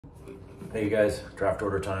Hey you guys, draft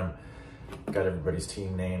order time. Got everybody's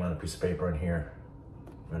team name on a piece of paper in here.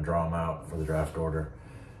 I'm gonna draw them out for the draft order.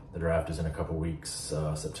 The draft is in a couple weeks,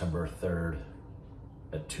 September 3rd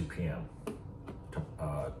at 2 p.m.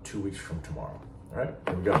 2 weeks from tomorrow. All right,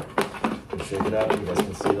 here we go. Let's shake it out. You guys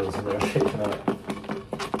can see those in there shaking up.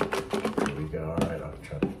 Here we go. All right, I'll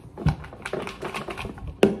try to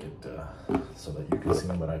make it so that you can see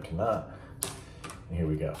them, but I cannot. And here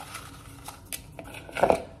we go.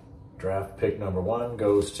 Draft pick number 1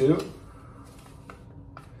 goes to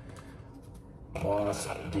Moss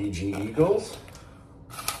DG Eagles.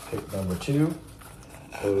 Pick number 2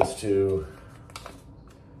 goes to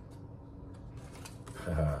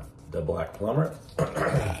the Black Plumber.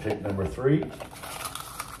 Pick number 3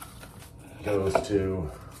 goes to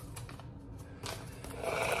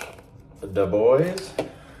the Boys.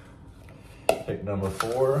 Pick number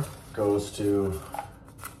 4 goes to,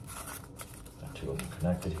 two of them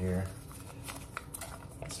connected here.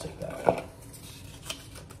 Let's take that out.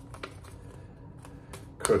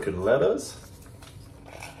 Crooked Letters.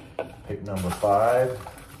 Pick number 5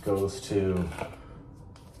 goes to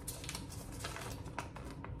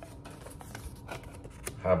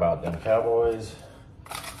How About Them Cowboys.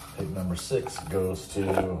 Pick number 6 goes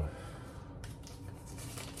to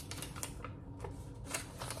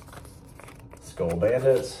Skull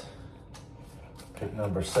Bandits. Pick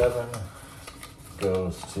number 7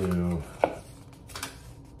 goes to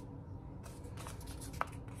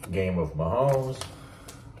Game of Mahomes.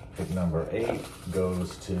 Pick number 8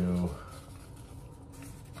 goes to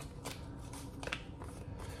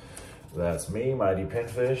That's Me, Mighty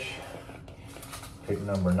Pinfish. Pick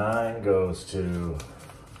number 9 goes to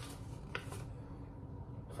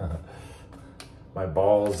My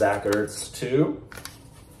Ball, Zach Ertz 2.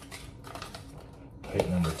 Pick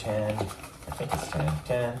number 10, I think it's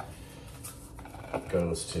 10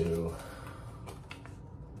 goes to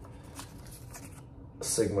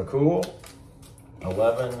Sigma Cool.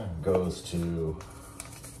 11 goes to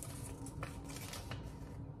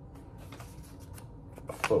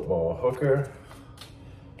Football Hooker.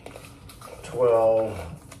 12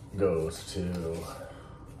 goes to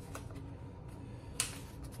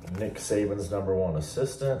Nick Saban's #1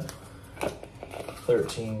 assistant.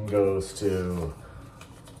 13 goes to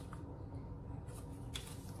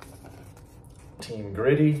Team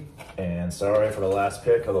Gritty. And sorry for the last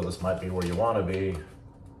pick, although this might be where you want to be.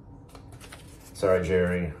 Sorry,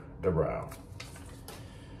 Jerry DeBrow.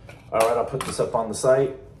 All right, I'll put this up on the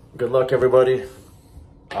site. Good luck, everybody.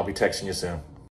 I'll be texting you soon.